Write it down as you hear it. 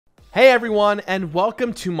Hey everyone, and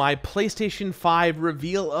welcome to my PlayStation 5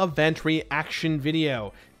 Reveal Event reaction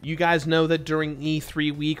video. You guys know that during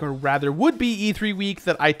E3 week, or rather would-be E3 week,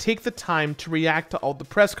 that I take the time to react to all the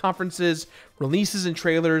press conferences, releases and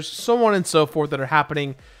trailers, so on and so forth that are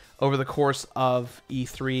happening over the course of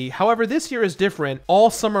E3. However, this year is different. All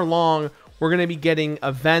summer long, we're going to be getting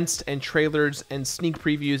events and trailers and sneak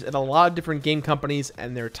previews at a lot of different game companies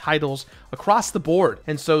and their titles across the board.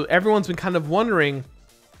 And so everyone's been kind of wondering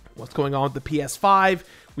what's going on with the PS5.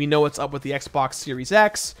 We know what's up with the Xbox Series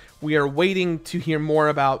X. We are waiting to hear more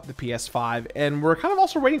about the PS5, and we're kind of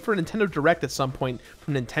also waiting for a Nintendo Direct at some point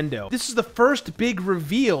from Nintendo. This is the first big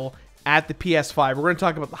reveal at the PS5. We're going to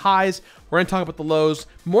talk about the highs, we're going to talk about the lows.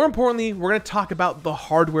 More importantly, we're going to talk about the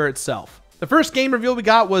hardware itself. The first game reveal we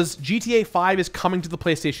got was GTA 5 is coming to the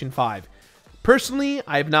PlayStation 5. Personally,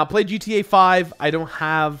 I have not played GTA 5. I don't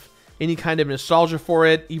have any kind of nostalgia for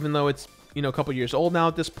it, even though it's a couple years old now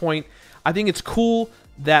at this point. I think it's cool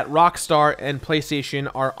that Rockstar and PlayStation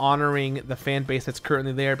are honoring the fan base that's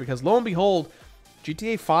currently there, because lo and behold,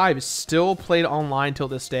 GTA 5 is still played online till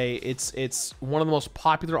this day. It's one of the most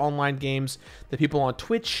popular online games that people on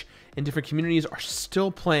Twitch and different communities are still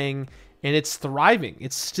playing, and it's thriving.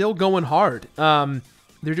 It's still going hard. They're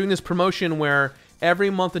doing this promotion where every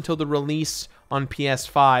month until the release on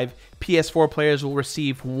PS5, PS4 players will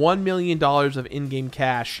receive $1 million of in-game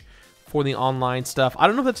cash for the online stuff. I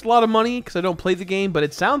don't know if that's a lot of money because I don't play the game, but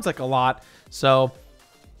it sounds like a lot. So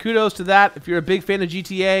kudos to that. If you're a big fan of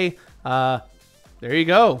GTA, there you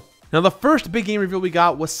go. Now, the first big game reveal we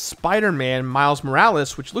got was Spider-Man Miles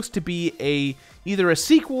Morales, which looks to be either a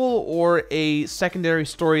sequel or a secondary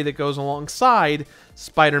story that goes alongside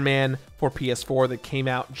Spider-Man for PS4 that came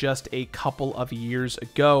out just a couple of years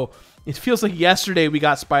ago. It feels like yesterday we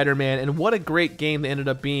got Spider-Man, and what a great game they ended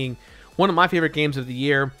up being. One of my favorite games of the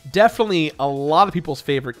year. Definitely a lot of people's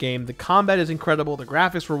favorite game. The combat is incredible. The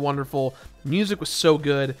graphics were wonderful. The music was so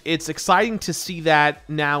good. It's exciting to see that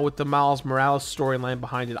now with the Miles Morales storyline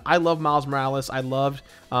behind it. I love Miles Morales. I loved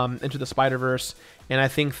Into the Spider-Verse. And I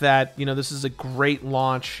think that, this is a great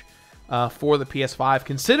launch for the PS5,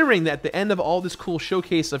 considering that at the end of all this cool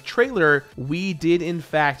showcase of trailer, we did in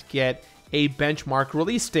fact get a benchmark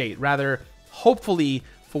release date. Rather, hopefully,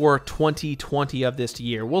 for 2020 of this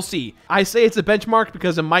year. We'll see. I say it's a benchmark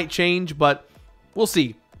because it might change, but we'll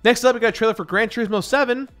see. Next up, we got a trailer for Gran Turismo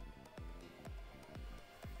 7.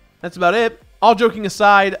 That's about it. All joking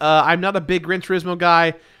aside, I'm not a big Gran Turismo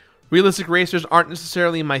guy. Realistic racers aren't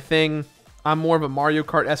necessarily my thing. I'm more of a Mario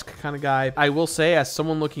Kart-esque kind of guy. I will say, as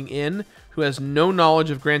someone looking in who has no knowledge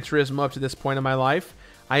of Gran Turismo up to this point in my life,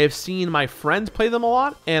 I have seen my friends play them a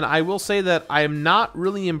lot, and I will say that I am not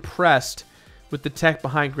really impressed with the tech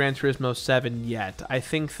behind Gran Turismo 7 yet. I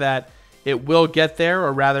think that it will get there,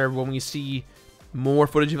 or rather, when we see more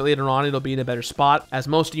footage of it later on, it'll be in a better spot. As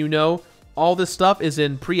most of you know, all this stuff is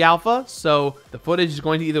in pre-alpha, so the footage is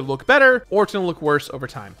going to either look better or it's going to look worse over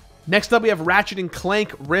time. Next up, we have Ratchet &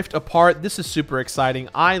 Clank Rift Apart. This is super exciting.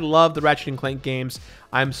 I love the Ratchet & Clank games.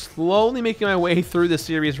 I'm slowly making my way through the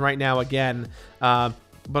series right now again.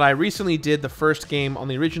 But I recently did the first game on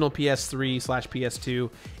the original PS3/PS2,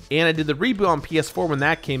 and I did the reboot on PS4 when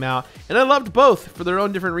that came out, and I loved both for their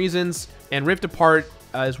own different reasons. And Rift Apart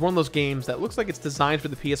is one of those games that looks like it's designed for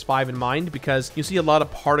the PS5 in mind, because you see a lot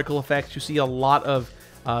of particle effects, you see a lot of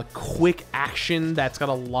quick action that's got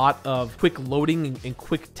a lot of quick loading and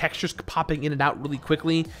quick textures popping in and out really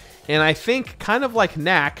quickly. And I think, kind of like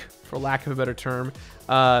Knack, for lack of a better term,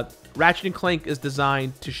 Ratchet & Clank is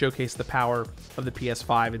designed to showcase the power of the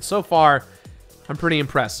PS5, and so far, I'm pretty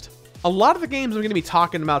impressed. A lot of the games we're going to be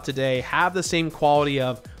talking about today have the same quality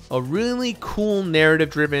of a really cool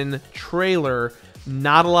narrative-driven trailer,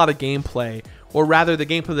 not a lot of gameplay, or rather the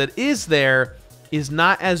gameplay that is there is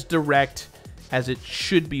not as direct as it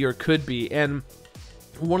should be or could be. And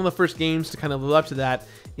one of the first games to kind of live up to that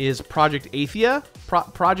is Project Athia,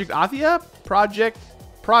 Project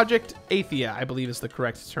Athia, I believe is the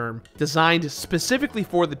correct term. Designed specifically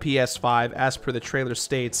for the PS5, as per the trailer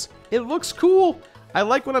states. It looks cool. I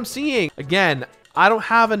like what I'm seeing. Again, I don't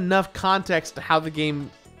have enough context to how the game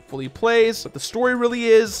fully plays, but the story really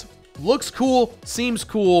is. Looks cool, seems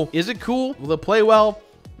cool. Is it cool? Will it play well?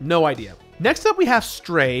 No idea. Next up, we have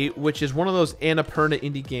Stray, which is one of those Annapurna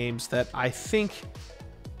indie games that I think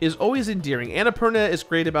is always endearing. Annapurna is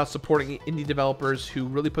great about supporting indie developers who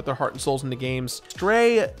really put their heart and souls into games.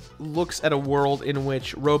 Stray looks at a world in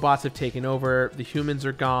which robots have taken over, the humans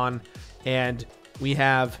are gone, and we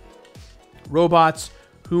have robots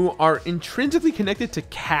who are intrinsically connected to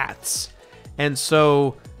cats. And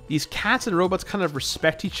so these cats and robots kind of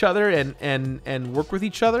respect each other and work with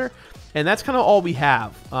each other, and that's kind of all we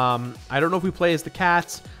have. I don't know if we play as the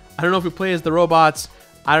cats. I don't know if we play as the robots.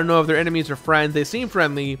 I don't know if they're enemies or friends. They seem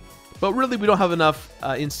friendly, but really we don't have enough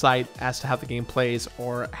insight as to how the game plays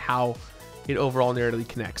or how it overall narratively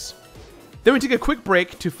connects. Then we take a quick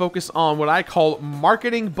break to focus on what I call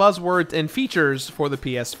marketing buzzwords and features for the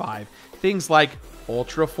PS5. Things like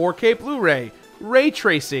Ultra 4K Blu-ray, ray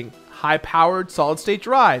tracing, high-powered solid-state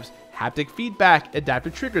drives, haptic feedback,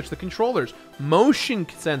 adaptive triggers to the controllers, motion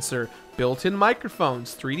sensor, built-in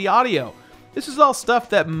microphones, 3D audio. This is all stuff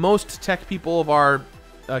that most tech people of our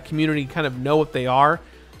community kind of know what they are.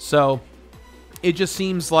 So it just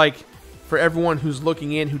seems like for everyone who's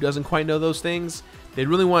looking in who doesn't quite know those things, they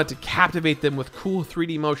really wanted to captivate them with cool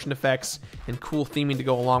 3D motion effects and cool theming to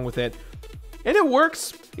go along with it. And it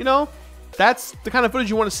works, you know. That's the kind of footage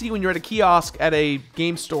you want to see when you're at a kiosk at a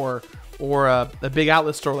game store or a big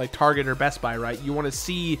outlet store like Target or Best Buy, right? You want to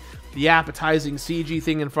see the appetizing CG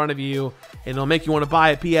thing in front of you, and it'll make you want to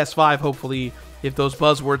buy a PS5, hopefully, if those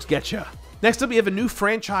buzzwords get you. Next up, we have a new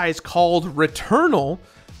franchise called Returnal,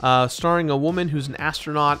 starring a woman who's an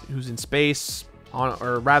astronaut who's in space,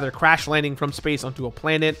 or rather crash landing from space onto a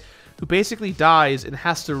planet, who basically dies and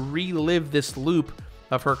has to relive this loop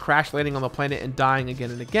of her crash landing on the planet and dying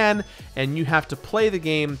again and again, and you have to play the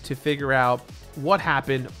game to figure out what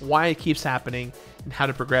happened, why it keeps happening, and how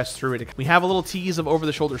to progress through it. We have a little tease of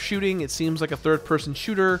over-the-shoulder shooting. It seems like a third-person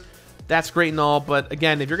shooter. That's great and all, but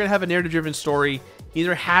again, if you're going to have a narrative-driven story,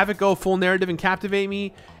 either have it go full narrative and captivate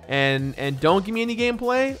me and don't give me any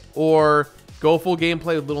gameplay, or go full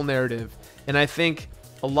gameplay with little narrative. And I think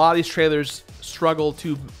a lot of these trailers struggle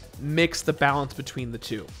to mix the balance between the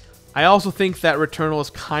two. I also think that Returnal is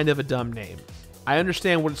kind of a dumb name. I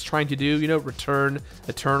understand what it's trying to do, you know, return,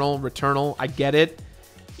 eternal, returnal. I get it.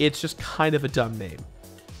 It's just kind of a dumb name.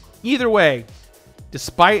 Either way,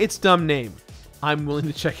 despite its dumb name, I'm willing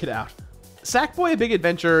to check it out. Sackboy: A Big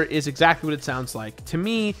Adventure is exactly what it sounds like. To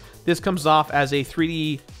me, this comes off as a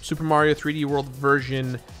 3D Super Mario 3D World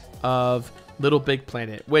version of Little Big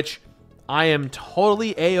Planet, which I am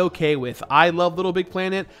totally A-okay with. I love Little Big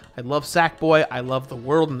Planet. I love Sackboy. I love the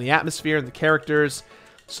world and the atmosphere and the characters.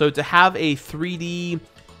 So to have a 3D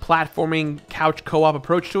platforming couch co-op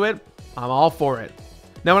approach to it, I'm all for it.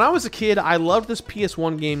 Now, when I was a kid, I loved this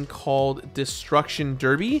PS1 game called Destruction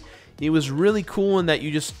Derby. It was really cool in that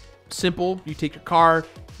you take your car,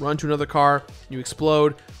 run to another car, you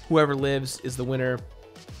explode, whoever lives is the winner.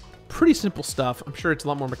 Pretty simple stuff. I'm sure it's a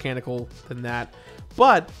lot more mechanical than that.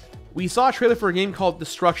 But we saw a trailer for a game called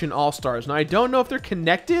Destruction All-Stars. Now, I don't know if they're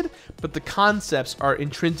connected, but the concepts are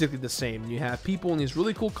intrinsically the same. You have people in these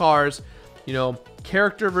really cool cars, you know,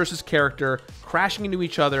 character versus character, crashing into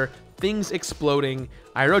each other, things exploding.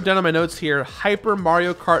 I wrote down on my notes here, Hyper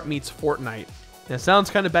Mario Kart meets Fortnite. Now, it sounds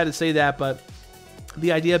kind of bad to say that, but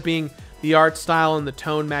the idea being the art style and the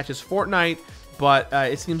tone matches Fortnite, but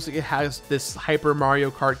it seems like it has this Hyper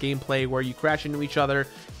Mario Kart gameplay where you crash into each other,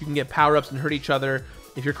 you can get power-ups and hurt each other.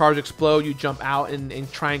 If your cars explode, you jump out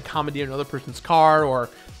and try and commandeer another person's car, or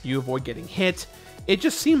you avoid getting hit. It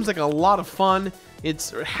just seems like a lot of fun. It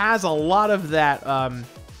has a lot of that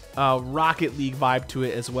Rocket League vibe to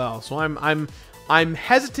it as well. So I'm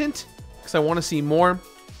hesitant because I want to see more.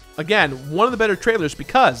 Again, one of the better trailers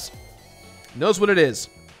because it knows what it is.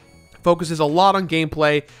 Focuses a lot on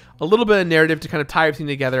gameplay, a little bit of narrative to kind of tie everything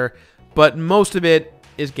together, but most of it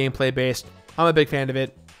is gameplay based. I'm a big fan of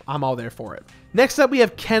it. I'm all there for it. Next up, we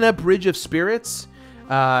have Kena Bridge of Spirits.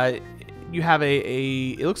 You have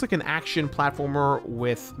it looks like an action platformer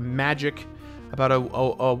with magic about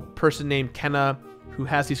a person named Kena who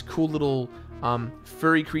has these cool little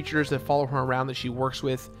furry creatures that follow her around that she works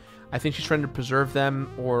with. I think she's trying to preserve them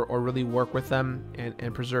or really work with them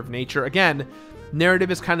and preserve nature. Again, narrative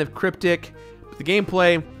is kind of cryptic, but the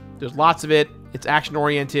gameplay, there's lots of it. It's action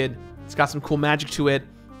oriented. It's got some cool magic to it.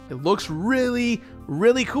 It looks really,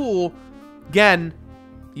 really cool. Again,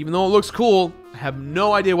 even though it looks cool, I have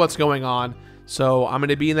no idea what's going on. So I'm going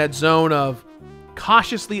to be in that zone of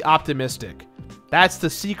cautiously optimistic. That's the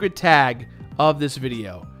secret tag of this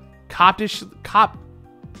video. Cautiously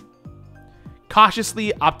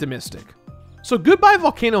optimistic. So Goodbye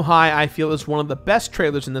Volcano High, I feel, is one of the best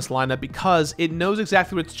trailers in this lineup because it knows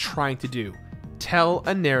exactly what it's trying to do. Tell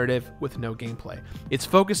a narrative with no gameplay. It's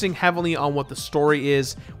focusing heavily on what the story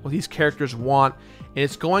is, what these characters want, and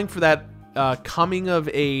it's going for that coming of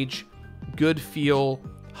age, good feel,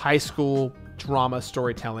 high school drama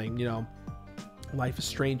storytelling, you know, Life is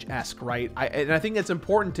Strange-esque, right? And I think it's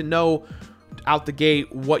important to know out the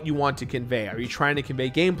gate what you want to convey. Are you trying to convey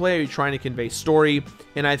gameplay? Are you trying to convey story?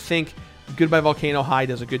 And I think Goodbye Volcano High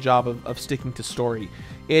does a good job of sticking to story.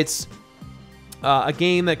 It's a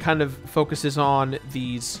game that kind of focuses on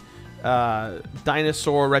these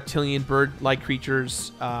dinosaur, reptilian, bird-like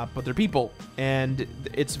creatures, but they're people, and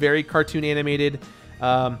it's very cartoon animated.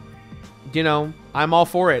 You know, I'm all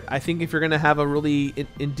for it. I think if you're gonna have a really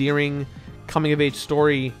endearing coming-of-age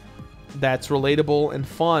story that's relatable and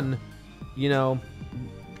fun, you know,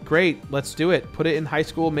 great, let's do it. Put it in high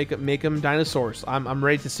school, make them dinosaurs. I'm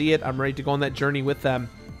ready to see it. I'm ready to go on that journey with them.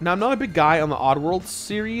 Now, I'm not a big guy on the Oddworld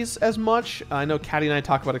series as much. I know Caddy and I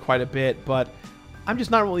talk about it quite a bit, but I'm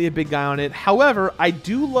just not really a big guy on it. However, I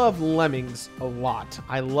do love Lemmings a lot.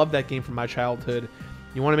 I love that game from my childhood.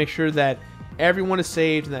 You want to make sure that everyone is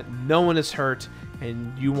saved and that no one is hurt,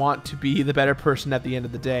 and you want to be the better person at the end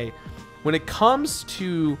of the day. When it comes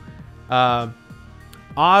to Oddworld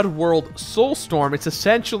Soulstorm, it's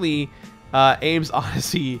essentially Abe's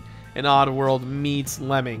Odyssey and Oddworld meets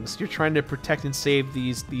Lemmings. You're trying to protect and save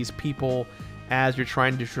these people as you're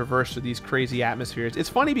trying to traverse through these crazy atmospheres. It's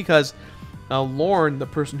funny because Lorne, the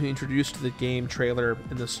person who introduced the game trailer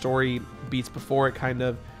and the story beats before it,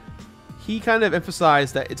 he kind of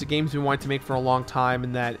emphasized that it's a game he's been wanting to make for a long time,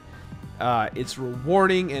 and that it's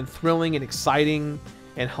rewarding and thrilling and exciting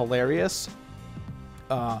and hilarious.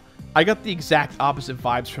 I got the exact opposite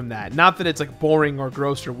vibes from that. Not that it's like boring or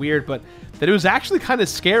gross or weird, but that it was actually kind of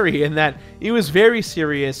scary, and that it was very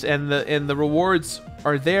serious, and the rewards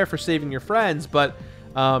are there for saving your friends, but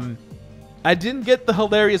I didn't get the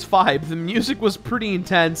hilarious vibe. The music was pretty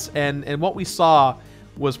intense, and what we saw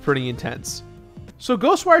was pretty intense. So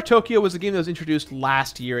Ghostwire Tokyo was a game that was introduced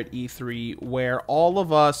last year at E3, where all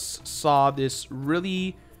of us saw this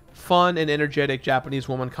really fun and energetic Japanese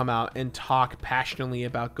woman come out and talk passionately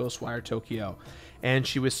about Ghostwire Tokyo. And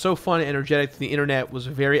she was so fun and energetic that the internet was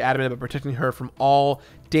very adamant about protecting her from all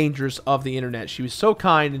dangers of the internet. She was so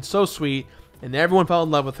kind and so sweet, and everyone fell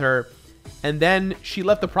in love with her. And then she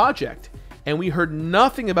left the project, and we heard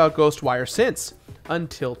nothing about Ghostwire since,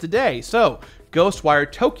 until today. So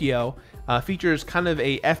Ghostwire Tokyo features kind of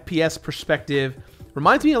a FPS perspective.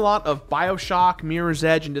 Reminds me a lot of BioShock, Mirror's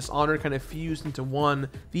Edge, and Dishonored kind of fused into one.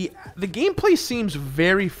 The gameplay seems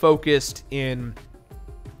very focused in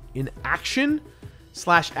action /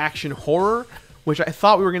 action horror, which I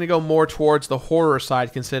thought we were going to go more towards the horror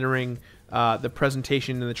side, considering the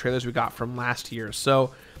presentation and the trailers we got from last year.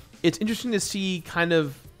 So it's interesting to see kind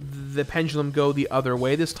of the pendulum go the other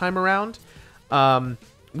way this time around.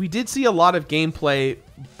 We did see a lot of gameplay,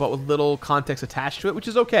 but with little context attached to it, which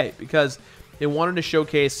is okay, because they wanted to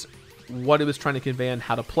showcase what it was trying to convey and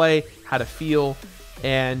how to play, how to feel,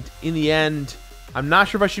 and in the end, I'm not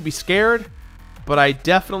sure if I should be scared, but I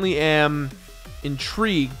definitely am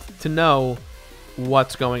intrigued to know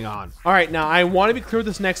what's going on. All right, now I want to be clear with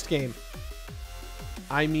this next game.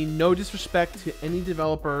 I mean no disrespect to any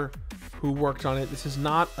developer who worked on it. This is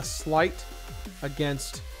not a slight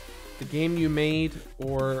against the game you made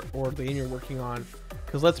or the game you're working on,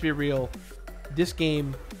 because let's be real, this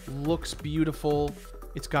game looks beautiful.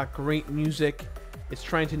 It's got great music. It's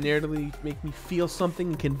trying to narratively make me feel something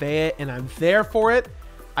and convey it, and I'm there for it.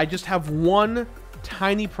 I just have one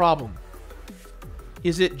tiny problem.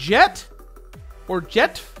 Is it Jet or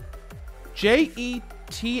Jet?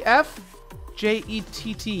 J-E-T-F?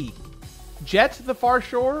 J-E-T-T. Jet the Far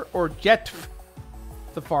Shore or Jet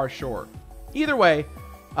the Far Shore? Either way,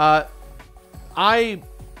 I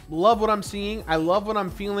love what I'm seeing. I love what I'm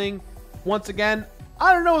feeling. Once again,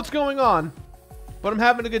 I don't know what's going on, but I'm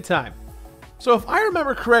having a good time. So if I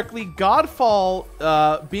remember correctly,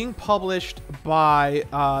 Godfall being published by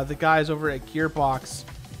the guys over at Gearbox,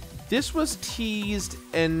 this was teased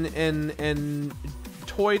and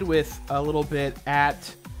toyed with a little bit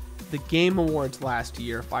at the Game Awards last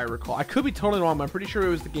year, if I recall. I could be totally wrong, but I'm pretty sure it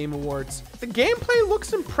was the Game Awards. The gameplay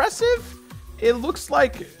looks impressive. It looks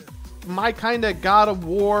like my kind of God of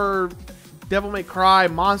War, Devil May Cry,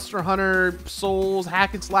 Monster Hunter, Souls,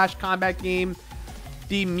 hack and slash combat game.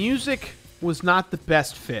 The music was not the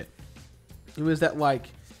best fit. It was that like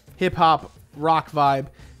hip hop rock vibe.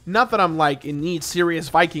 Not that I'm like in need serious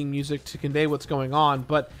Viking music to convey what's going on,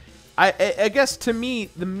 but I guess to me,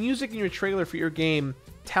 the music in your trailer for your game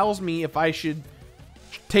tells me if I should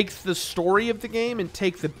take the story of the game and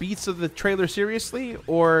take the beats of the trailer seriously,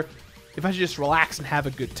 or if I should just relax and have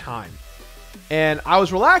a good time. And I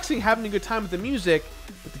was relaxing, having a good time with the music,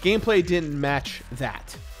 but the gameplay didn't match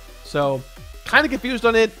that. So, kind of confused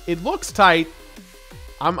on it. It looks tight.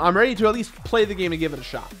 I'm ready to at least play the game and give it a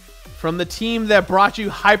shot. From the team that brought you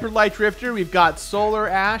Hyper Light Drifter, we've got Solar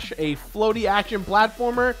Ash, a floaty action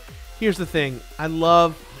platformer. Here's the thing. I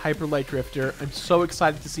love Hyper Light Drifter. I'm so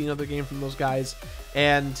excited to see another game from those guys.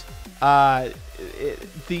 and the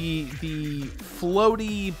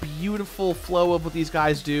floaty, beautiful flow of what these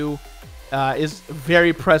guys do is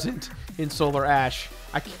very present in Solar Ash.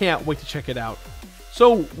 I can't wait to check it out.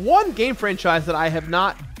 So one game franchise that I have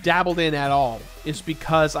not dabbled in at all is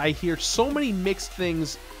because I hear so many mixed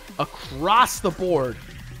things across the board.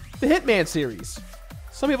 The Hitman series.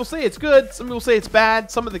 Some people say it's good, some people say it's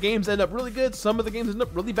bad, some of the games end up really good, some of the games end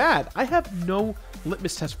up really bad. I have no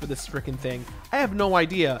litmus test for this freaking thing. I have no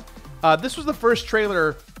idea. This was the first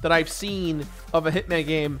trailer that I've seen of a Hitman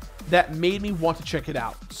game that made me want to check it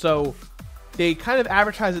out. So they kind of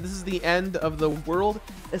advertise that this is the end of the World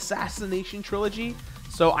Assassination trilogy.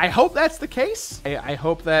 So I hope that's the case. I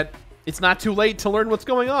hope that it's not too late to learn what's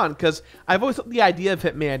going on, because I've always thought the idea of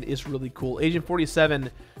Hitman is really cool. Agent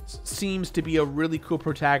 47 seems to be a really cool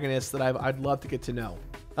protagonist that I'd love to get to know.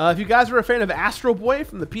 If you guys are a fan of Astro Boy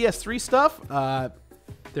from the PS3 stuff,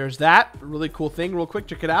 there's that really cool thing. Real quick,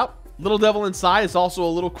 check it out. Little Devil Inside is also a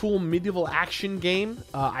little cool medieval action game.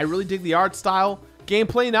 I really dig the art style.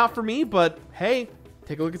 Gameplay not for me, but hey,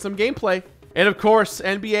 take a look at some gameplay. And of course,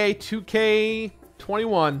 NBA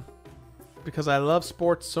 2K21, because I love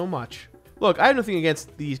sports so much. Look, I have nothing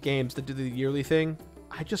against these games that do the yearly thing.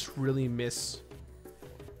 I just really miss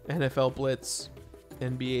NFL Blitz,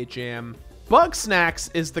 NBA Jam. Bug Snacks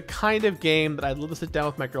is the kind of game that I'd love to sit down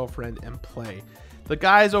with my girlfriend and play. The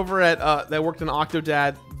guys over at that worked on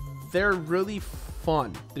Octodad, they're really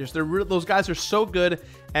fun. Those guys are so good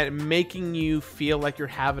at making you feel like you're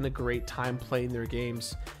having a great time playing their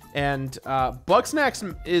games. And Bug Snacks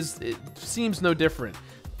seems no different.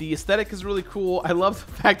 The aesthetic is really cool. I love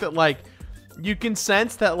the fact that like you can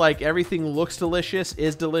sense that like everything looks delicious,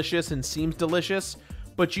 is delicious, and seems delicious,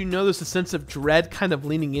 but you know there's a sense of dread kind of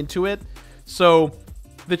leaning into it. So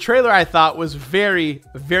the trailer I thought was very,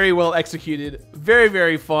 very well executed, very,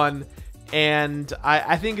 very fun. And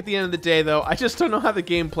I think at the end of the day, though, I just don't know how the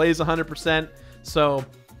game plays 100%. So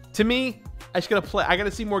to me, I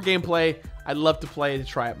gotta see more gameplay. I'd love to play to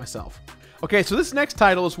try it myself. Okay, so this next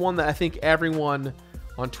title is one that I think everyone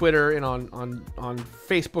on Twitter and on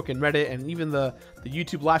Facebook and Reddit and even the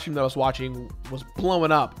YouTube live stream that I was watching was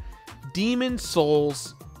blowing up. Demon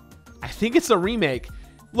Souls. I think it's a remake.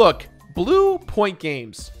 Look, Blue Point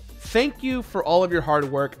Games, thank you for all of your hard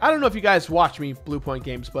work. I don't know if you guys watch me, Blue Point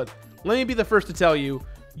Games, but let me be the first to tell you,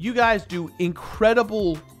 you guys do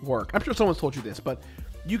incredible work. I'm sure someone's told you this, but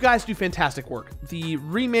you guys do fantastic work. The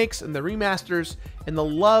remakes and the remasters and the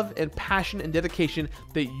love and passion and dedication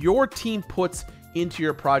that your team puts into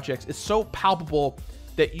your projects is so palpable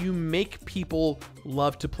that you make people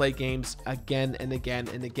love to play games again and again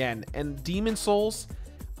and again. And Demon Souls,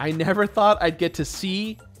 I never thought I'd get to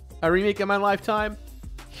see a remake in my lifetime.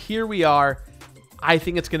 Here we are. I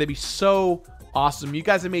think it's going to be so awesome. You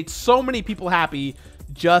guys have made so many people happy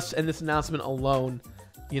just in this announcement alone.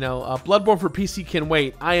 You know, Bloodborne for PC can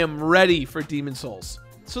wait. I am ready for Demon Souls.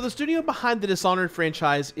 So the studio behind the Dishonored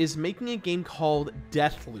franchise is making a game called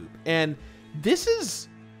Deathloop, and this is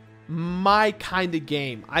my kind of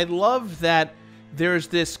game. I love that there's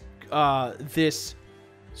this this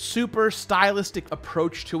super stylistic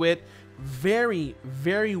approach to it. Very,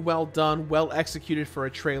 very well done, well executed for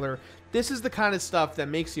a trailer. This is the kind of stuff that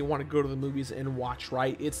makes you want to go to the movies and watch,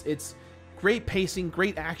 right? It's great pacing,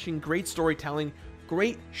 great action, great storytelling,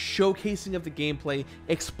 great showcasing of the gameplay,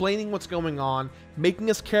 explaining what's going on, making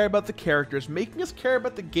us care about the characters, making us care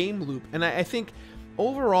about the game loop. And I think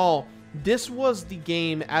overall, this was the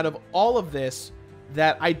game out of all of this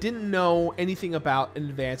that I didn't know anything about in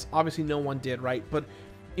advance. Obviously, no one did, right? But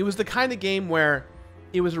it was the kind of game where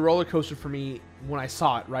it was a roller coaster for me when I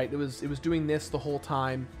saw it, right? It was doing this the whole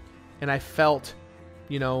time, and I felt,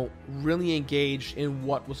 you know, really engaged in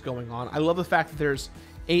what was going on. I love the fact that there's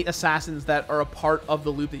 8 assassins that are a part of the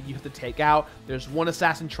loop that you have to take out. There's one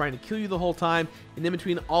assassin trying to kill you the whole time, and in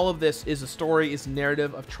between all of this is a story, is a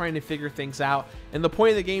narrative of trying to figure things out. And the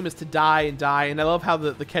point of the game is to die and die, and I love how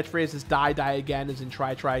the catchphrase is die, die again, as in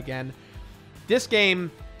try, try again. This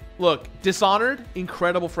game, look, Dishonored,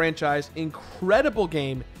 incredible franchise, incredible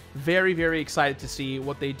game. Very, very excited to see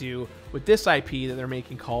what they do with this IP that they're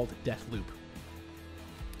making called Deathloop.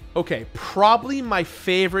 Okay, probably my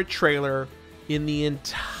favorite trailer in the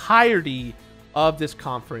entirety of this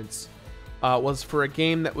conference was for a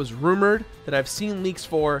game that was rumored, that I've seen leaks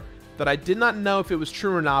for, that I did not know if it was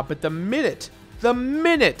true or not, but the minute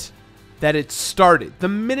that it started, the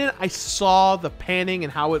minute I saw the panning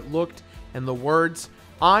and how it looked and the words,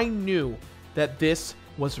 I knew that this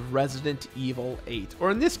was Resident Evil 8,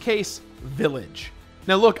 or in this case, Village.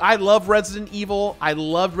 Now look, I love Resident Evil. I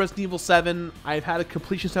loved Resident Evil 7. I've had a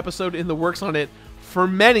completionist episode in the works on it for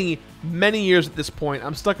many, many years at this point.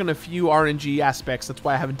 I'm stuck on a few RNG aspects. That's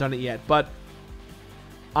why I haven't done it yet. But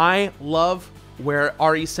I love where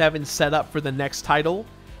RE7 set up for the next title.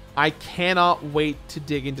 I cannot wait to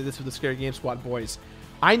dig into this with the Scary Game Squad boys.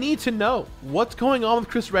 I need to know what's going on with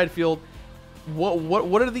Chris Redfield.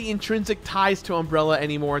 What are the intrinsic ties to Umbrella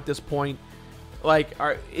anymore at this point? Like,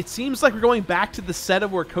 it seems like we're going back to the set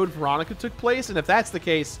of where Code Veronica took place, and if that's the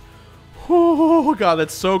case, oh god,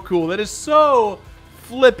 that's so cool. That is so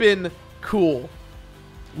flippin' cool.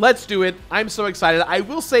 Let's do it. I'm so excited. I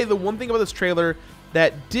will say the one thing about this trailer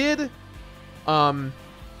that did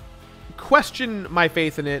question my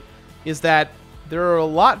faith in it is that there are a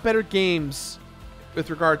lot better games with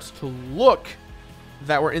regards to look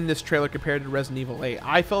that were in this trailer compared to Resident Evil 8.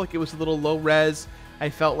 I felt like it was a little low res. I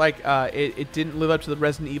felt like it didn't live up to the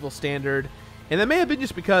Resident Evil standard. And that may have been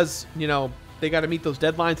just because, you know, they got to meet those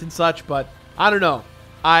deadlines and such, but I don't know.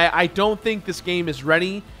 I don't think this game is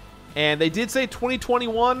ready. And they did say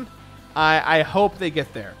 2021. I hope they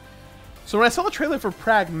get there. So when I saw the trailer for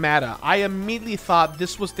Pragmata, I immediately thought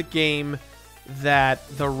this was the game that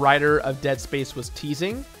the writer of Dead Space was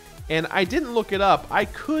teasing. And I didn't look it up. I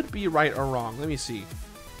could be right or wrong. Let me see.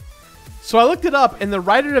 So I looked it up, and the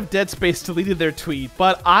writer of Dead Space deleted their tweet.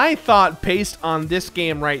 But I thought, based on this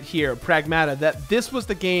game right here, Pragmata, that this was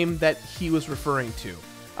the game that he was referring to.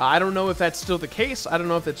 I don't know if that's still the case. I don't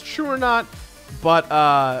know if that's true or not. But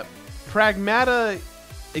Pragmata,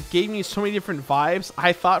 it gave me so many different vibes.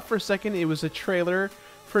 I thought for a second it was a trailer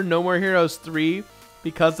for No More Heroes 3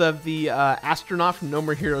 because of the astronaut from No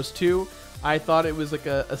More Heroes 2. I thought it was like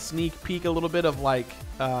a sneak peek a little bit of like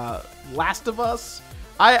Last of Us.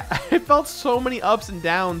 I felt so many ups and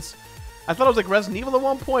downs. I thought it was like Resident Evil at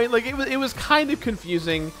one point. Like it was kind of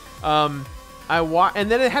confusing. And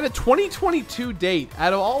then it had a 2022 date.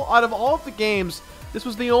 Out of all of the games, this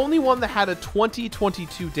was the only one that had a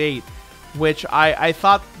 2022 date, which I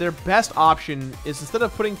thought their best option is instead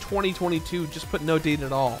of putting 2022, just put no date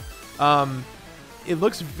at all. It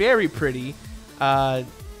looks very pretty.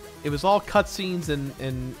 It was all cutscenes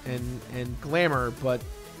and glamour, but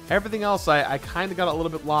everything else I kind of got a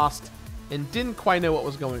little bit lost and didn't quite know what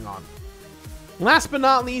was going on. Last but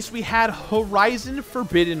not least, we had Horizon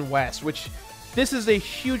Forbidden West, which this is a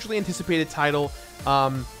hugely anticipated title.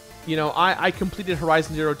 You know, I completed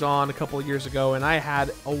Horizon Zero Dawn a couple of years ago, and I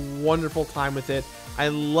had a wonderful time with it. I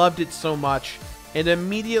loved it so much, and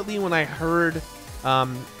immediately when I heard,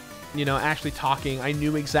 you know, actually talking, I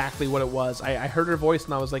knew exactly what it was. I heard her voice,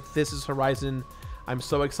 and I was like, this is Horizon. I'm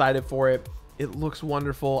so excited for it. It looks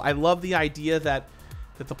wonderful. I love the idea that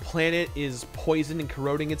the planet is poisoned and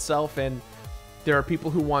corroding itself, and there are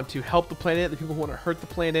people who want to help the planet, the people who want to hurt the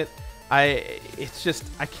planet. It's just,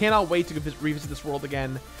 I cannot wait to revisit this world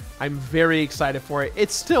again. I'm very excited for it.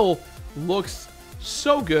 It still looks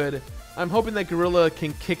so good. I'm hoping that Guerrilla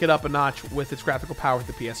can kick it up a notch with its graphical power with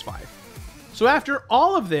the PS5. So after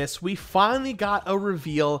all of this, we finally got a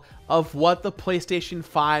reveal of what the PlayStation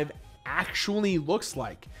 5 actually looks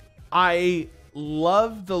like. I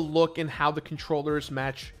love the look and how the controllers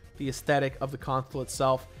match the aesthetic of the console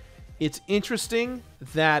itself. It's interesting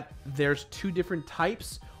that there's two different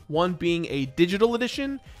types, one being a digital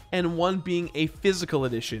edition and one being a physical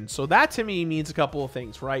edition. So that to me means a couple of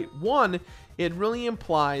things, right? One, it really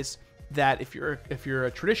implies that if you're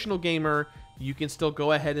a traditional gamer, you can still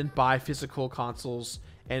go ahead and buy physical consoles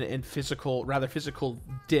and physical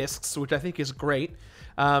discs, which I think is great.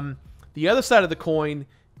 The other side of the coin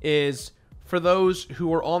is for those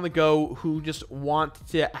who are on the go, who just want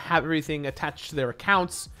to have everything attached to their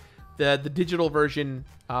accounts, the digital version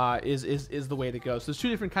is the way to go. So there's two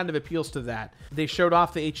different kind of appeals to that. They showed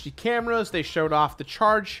off the HD cameras. They showed off the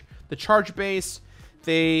charge base.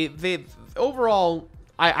 They overall,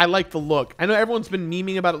 I like the look. I know everyone's been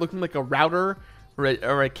memeing about it looking like a router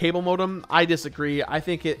or a cable modem. I disagree. I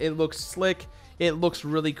think it looks slick. It looks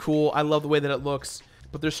really cool. I love the way that it looks.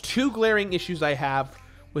 But there's two glaring issues I have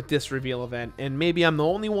with this reveal event, and maybe I'm the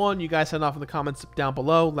only one. You guys send off in the comments down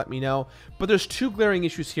below, let me know. But there's two glaring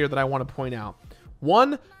issues here that I want to point out.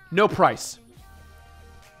 One, no price.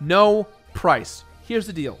 No price. Here's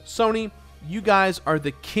the deal. Sony, you guys are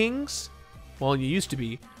the kings, well, you used to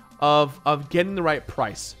be, of getting the right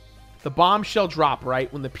price. The bombshell drop,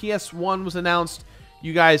 right? When the PS1 was announced,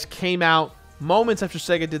 you guys came out moments after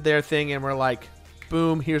Sega did their thing and were like,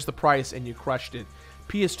 boom, here's the price, and you crushed it.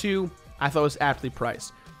 PS2, I thought was aptly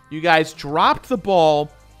priced. You guys dropped the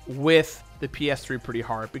ball with the PS3 pretty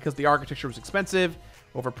hard because the architecture was expensive,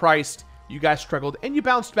 overpriced. You guys struggled, and you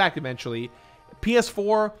bounced back eventually.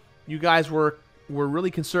 PS4, you guys were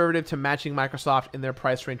really conservative to matching Microsoft in their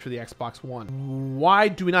price range for the Xbox One. Why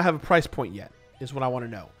do we not have a price point yet? is what I want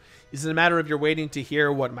to know. Is it a matter of you're waiting to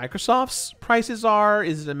hear what Microsoft's prices are?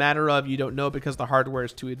 Is it a matter of you don't know because the hardware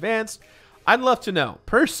is too advanced? I'd love to know.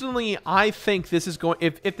 Personally, I think this is going...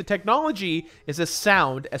 If the technology is as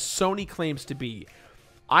sound as Sony claims to be,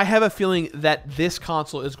 I have a feeling that this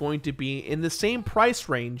console is going to be in the same price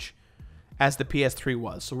range as the PS3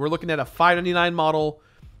 was. So we're looking at a $599 model,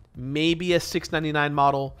 maybe a $699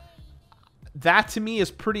 model. That to me is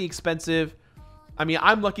pretty expensive. I mean,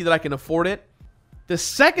 I'm lucky that I can afford it. The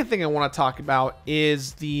second thing I want to talk about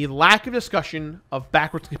is the lack of discussion of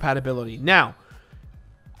backwards compatibility. Now,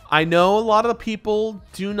 I know a lot of the people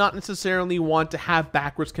do not necessarily want to have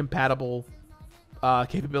backwards compatible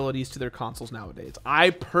capabilities to their consoles nowadays.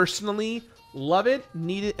 I personally love it,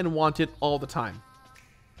 need it, and want it all the time.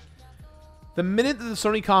 The minute that the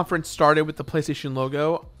Sony conference started with the PlayStation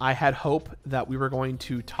logo, I had hope that we were going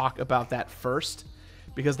to talk about that first,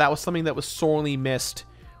 because that was something that was sorely missed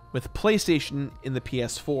with PlayStation in the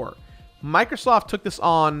PS4. Microsoft took this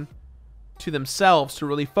on to themselves to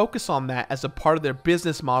really focus on that as a part of their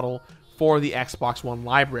business model for the Xbox One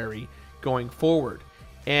library going forward.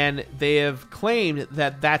 And they have claimed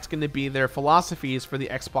that that's going to be their philosophies for the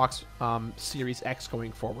Xbox Series X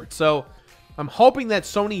going forward. So I'm hoping that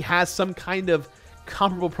Sony has some kind of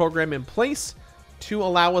comparable program in place to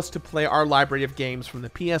allow us to play our library of games from the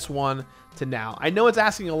PS1 to now. I know it's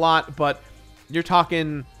asking a lot, but you're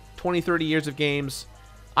talking 20, 30 years of games.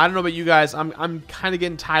 I don't know about you guys. I'm kind of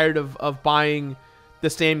getting tired of buying the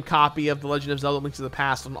same copy of The Legend of Zelda Link to the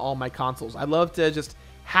Past on all my consoles. I'd love to just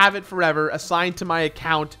have it forever, assigned to my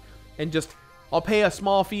account, and just I'll pay a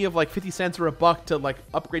small fee of like 50 cents or $1 to like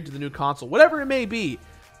upgrade to the new console, whatever it may be.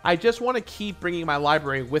 I just want to keep bringing my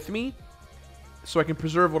library with me so I can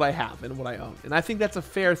preserve what I have and what I own. And I think that's a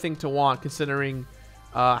fair thing to want, considering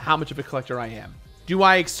how much of a collector I am. Do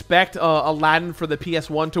I expect Aladdin for the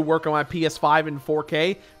PS1 to work on my PS5 in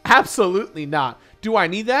 4K? Absolutely not. Do I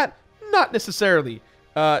need that? Not necessarily.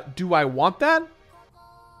 Do I want that?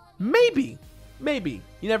 Maybe. Maybe.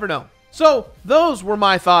 You never know. So, those were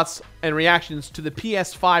my thoughts and reactions to the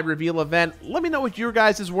PS5 Reveal Event. Let me know what your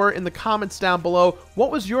guys' were in the comments down below.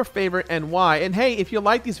 What was your favorite and why? And hey, if you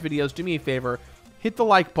like these videos, do me a favor. Hit the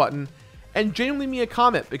like button and genuinely leave me a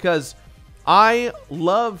comment, because I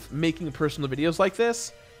love making personal videos like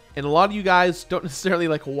this, and a lot of you guys don't necessarily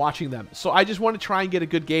like watching them. So I just want to try and get a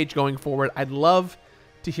good gauge going forward. I'd love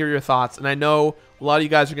to hear your thoughts, and I know a lot of you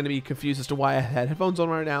guys are going to be confused as to why I had headphones on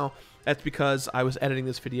right now. That's because I was editing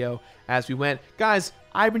this video as we went. Guys,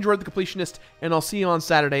 I've enjoyed The Completionist, and I'll see you on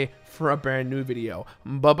Saturday for a brand new video.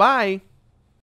 Bye-bye!